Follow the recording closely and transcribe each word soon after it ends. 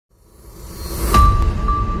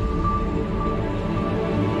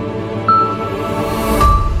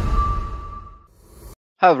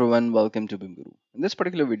Hi everyone, welcome to BIM Guru. In this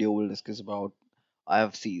particular video, we'll discuss about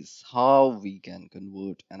IFCs, how we can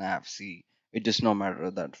convert an IFC. It does not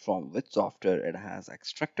matter that from which software it has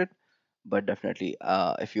extracted, but definitely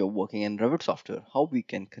if you're working in Revit software, how we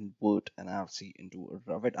can convert an IFC into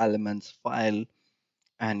a Revit elements file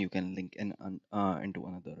and you can link into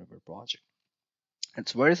another Revit project.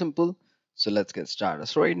 It's very simple. So let's get started.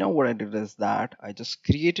 So right now what I did is that I just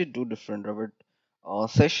created two different Revit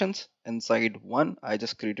sessions. Inside one, I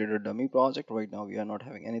just created a dummy project. Right now we are not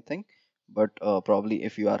having anything, but probably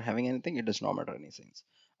if you are having anything, it does not matter anything.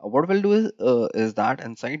 What we'll do is that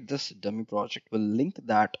inside this dummy project, we'll link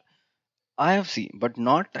that IFC, but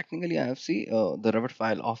not technically IFC, the Revit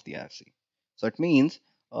file of the IFC. So it means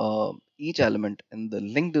each element in the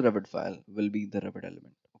linked Revit file will be the Revit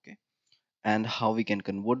element. Okay, and how we can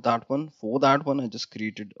convert that one. For that one, I just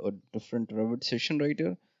created a different Revit session right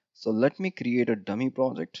here. So let me create a dummy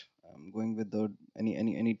project. I'm going with the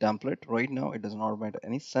any template right now. It does not make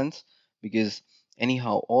any sense because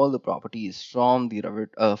anyhow all the properties from the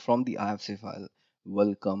Revit from the IFC file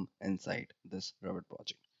will come inside this Revit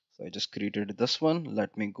project. So I just created this one.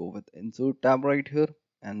 Let me go with insert tab right here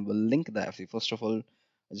and we'll link the IFC. First of all,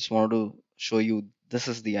 I just wanted to show you this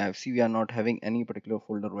is the IFC. We are not having any particular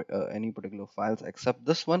folder, any particular files except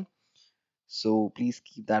this one. So please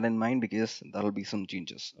keep that in mind because there will be some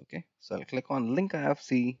changes. Okay, so I'll click on link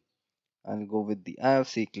IFC. I'll go with the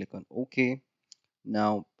IFC, click on OK.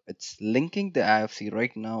 Now it's linking the IFC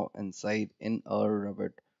right now inside in our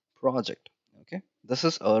Revit project. Okay, this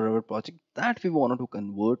is our Revit project that we wanted to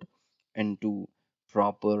convert into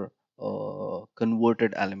proper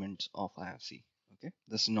converted elements of IFC. Okay,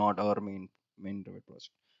 this is not our main Revit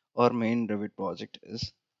project. Our main Revit project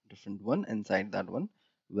is different one. Inside that one,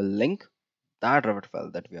 we'll link that Revit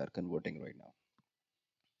file that we are converting right now.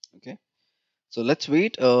 Okay, so let's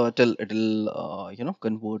wait till it'll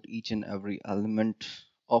convert each and every element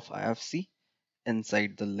of IFC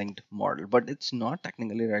inside the linked model, but it's not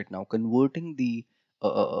technically right now converting the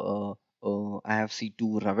IFC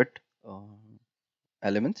to Revit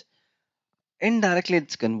elements. Indirectly,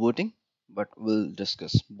 it's converting, but we'll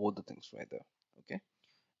discuss both the things right there. Okay,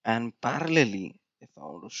 and parallelly, if I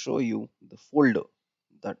want to show you the folder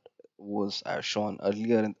that was shown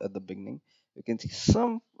earlier at the beginning, you can see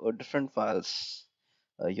some different files,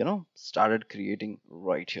 started creating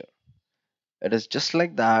right here. It is just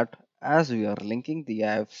like that as we are linking the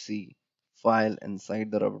IFC file inside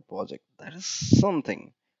the Revit project. That is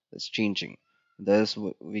something that's changing. There's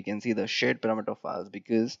we can see the shared parameter files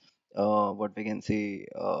because what we can say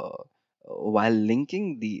while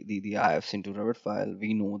linking the IFC into Revit file,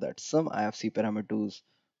 we know that some IFC parameters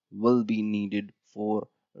will be needed for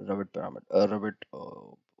Revit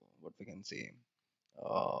what we can say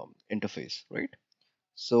interface, right?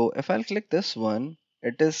 So if I'll click this one,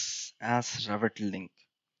 it is as Revit link,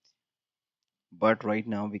 but right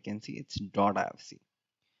now we can see it's .ifc.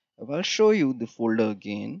 If I'll show you the folder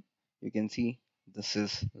again, you can see this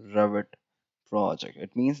is Revit project.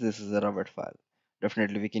 It means this is a Revit file.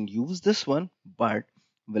 Definitely we can use this one, but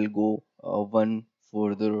we'll go one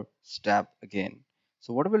further step again.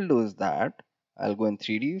 So what we'll do is that I'll go in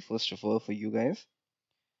 3D first of all for you guys.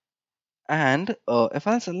 And if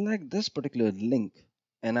I'll select this particular link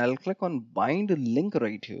and I'll click on bind link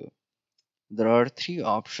right here, there are three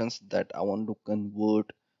options that I want to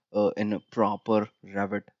convert in a proper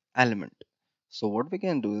Revit element. So what we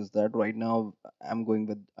can do is that right now I'm going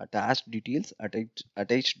with attached details.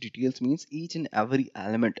 Attached details means each and every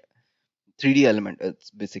element, 3D element.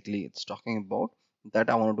 It's talking about that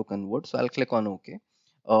I want to convert. So I'll click on OK.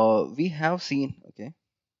 We have seen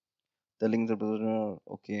the links are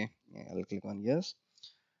okay. Yeah, I'll click on yes.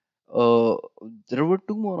 uh, there were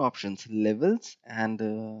two more options, levels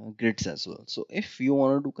and grids as well. So if you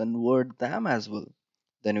wanted to convert them as well,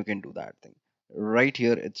 then you can do that thing right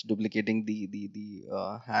here. It's duplicating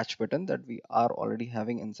the hatch button that we are already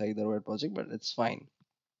having inside the Revit project, but it's fine.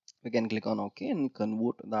 We can click on OK and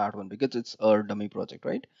convert that one because it's a dummy project,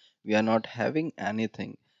 right? We are not having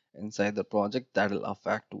anything inside the project that will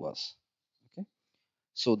affect to us. Okay,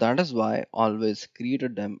 so that is why always create a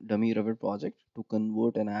dummy Revit project to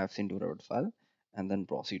convert an IFC into Revit file and then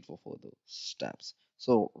proceed for further steps.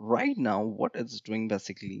 So right now what it's doing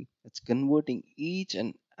basically, it's converting each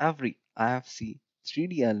and every IFC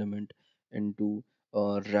 3D element into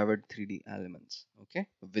Revit 3D elements, okay,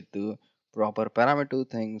 with the proper parameter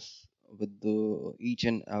things, with the each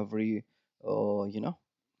and every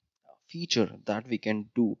feature that we can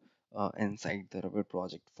do inside the Revit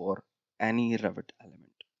project for any Revit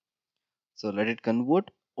element. So let it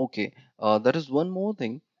convert. Okay, there is one more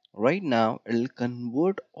thing. Right now, it'll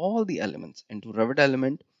convert all the elements into Revit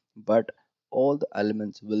element, but all the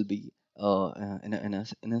elements will be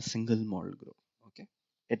in a single model group. Okay,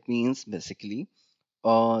 it means basically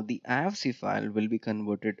the IFC file will be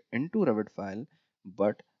converted into Revit file,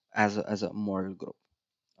 but as a model group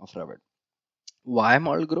of Revit. Why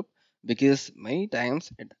model group? Because many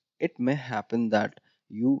times it may happen that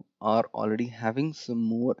you are already having some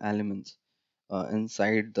more elements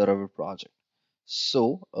inside the Revit project.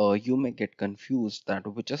 So you may get confused that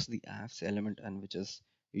which is the IFC element and which is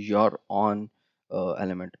your own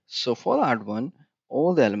element. So for that one,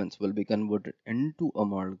 all the elements will be converted into a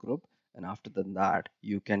model group, and after that,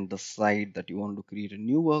 you can decide that you want to create a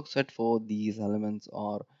new work set for these elements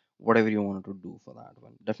or whatever you want to do for that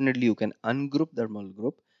one. Definitely, you can ungroup that model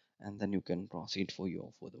group, and then you can proceed for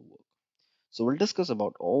your further work. So we'll discuss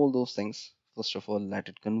about all those things. First of all, let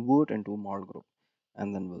it convert into a model group,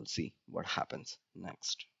 and then we'll see what happens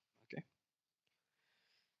next. Okay.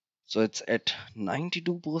 So it's at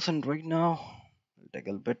 92% right now. It'll take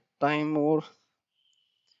a bit time more,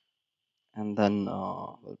 and then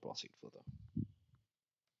we'll proceed further.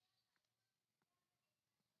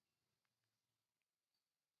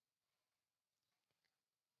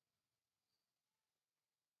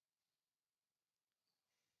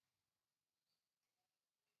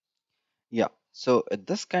 Yeah. So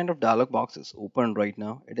this kind of dialog box is open right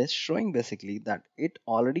now. It is showing basically that it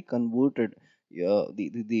already converted what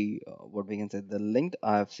we can say the link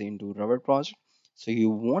I have seen to Revit project. So you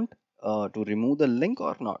want to remove the link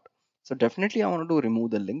or not? So definitely I want to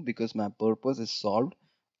remove the link because my purpose is solved.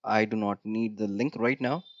 I do not need the link right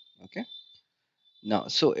now. Okay. Now,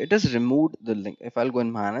 so it has removed the link. If I'll go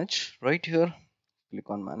and manage right here, click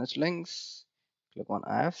on manage links, click on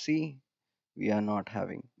IFC. We are not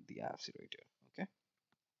having the IFC right here. Okay,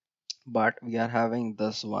 but we are having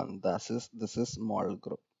this one. This is model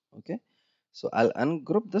group. Okay, so I'll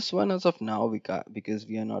ungroup this one as of now because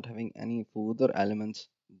we are not having any further elements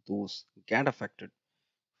those get affected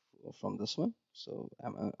from this one. So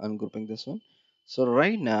I'm ungrouping this one. So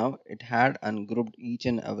right now it had ungrouped each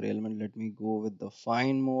and every element. Let me go with the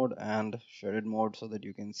fine mode and shaded mode so that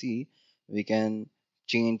you can see we can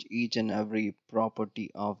change each and every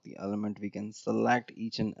property of the element. We can select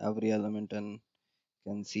each and every element and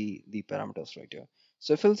can see the parameters right here.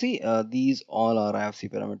 So if you'll see these all are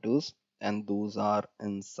IFC parameters and those are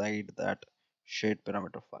inside that shade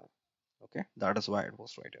parameter file. Okay, that is why it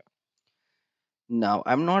was right here. Now,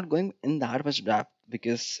 I'm not going in that much depth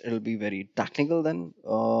because it'll be very technical then.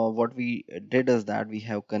 What we did is that we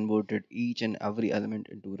have converted each and every element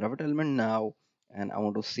into Revit element now, and I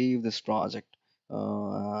want to save this project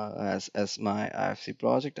as my IFC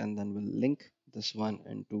project, and then we'll link this one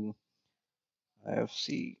into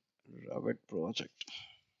IFC Revit project.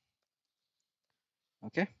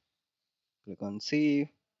 Okay, click on save.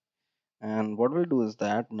 And what we'll do is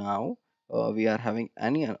that now we are having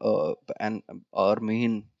an our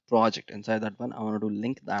main project inside that one. I want to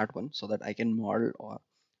link that one so that I can model or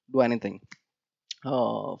do anything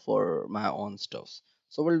for my own stuffs.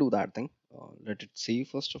 So we'll do that thing. Let it save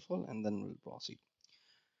first of all, and then we'll proceed.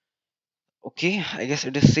 Okay, I guess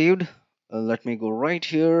it is saved. Let me go right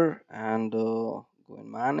here and go and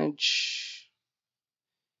manage.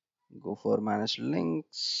 Go for manage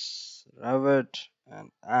links, Revit,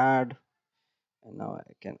 and add. And now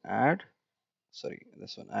I can add. Sorry,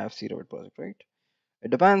 this one IFC Revit project, right? It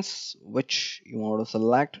depends which you want to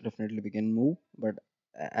select. Definitely we can move, but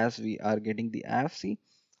as we are getting the IFC,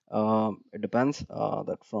 it depends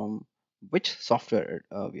that from which software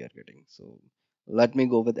we are getting. So let me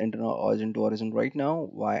go with internal origin to origin right now.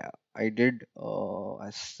 Why I did I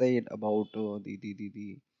said about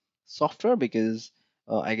the software because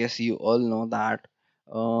I guess you all know that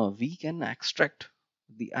we can extract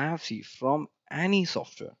the IFC from any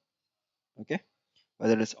software. Okay,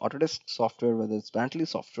 whether it's Autodesk software, whether it's Bentley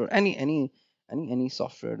software, any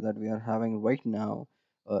software that we are having right now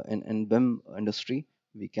in BIM industry,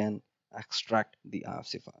 we can extract the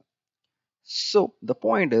IFC file. So the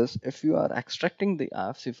point is, if you are extracting the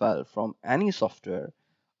IFC file from any software,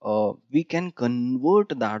 we can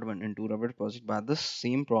convert that one into Revit project by the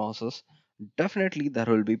same process. Definitely, there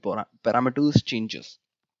will be parameters changes.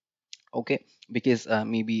 Okay, because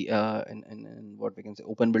maybe in what we can say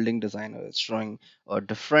open building designer is showing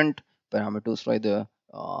different parameters right there.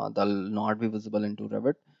 They'll not be visible into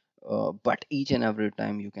Revit, but each and every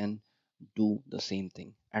time you can do the same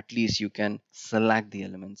thing. At least you can select the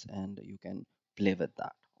elements and you can play with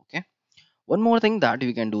that. Okay, one more thing that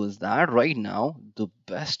you can do is that right now the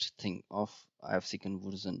best thing of IFC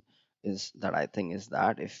conversion is that I think is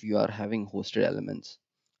that if you are having hosted elements,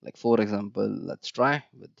 Like for example, let's try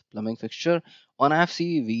with plumbing fixture. On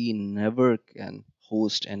IFC, we never can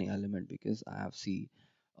host any element because IFC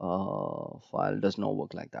file does not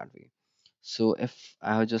work like that way. So if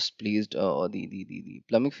I have just placed the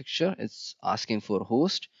plumbing fixture, it's asking for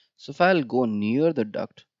host. So if I'll go near the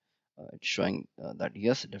duct, it's showing that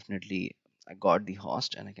yes, definitely I got the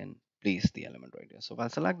host and I can place the element right here. So if I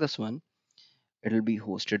select this one, it'll be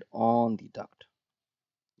hosted on the duct.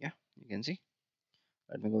 Yeah, you can see.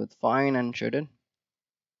 Let me go with fine and shaded.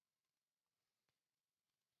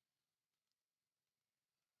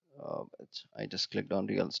 I just clicked on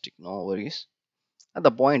realistic, no worries. And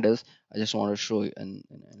the point is, I just want to show you in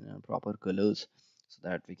proper colors so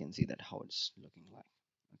that we can see that how it's looking like.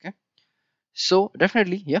 Okay. So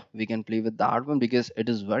definitely, yeah, we can play with that one because it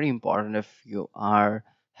is very important if you are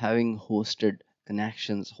having hosted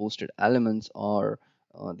connections, hosted elements, or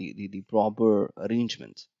the proper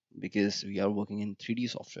arrangements because we are working in 3D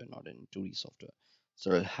software, not in 2D software.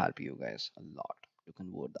 So it'll help you guys a lot to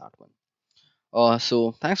convert that one.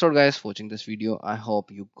 So thanks a lot guys for watching this video. I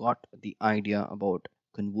hope you got the idea about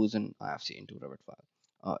conversion IFC into Revit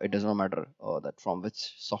file. It does not matter that from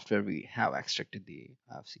which software we have extracted the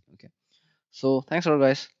IFC. Okay. So thanks a lot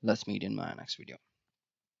guys. Let's meet in my next video.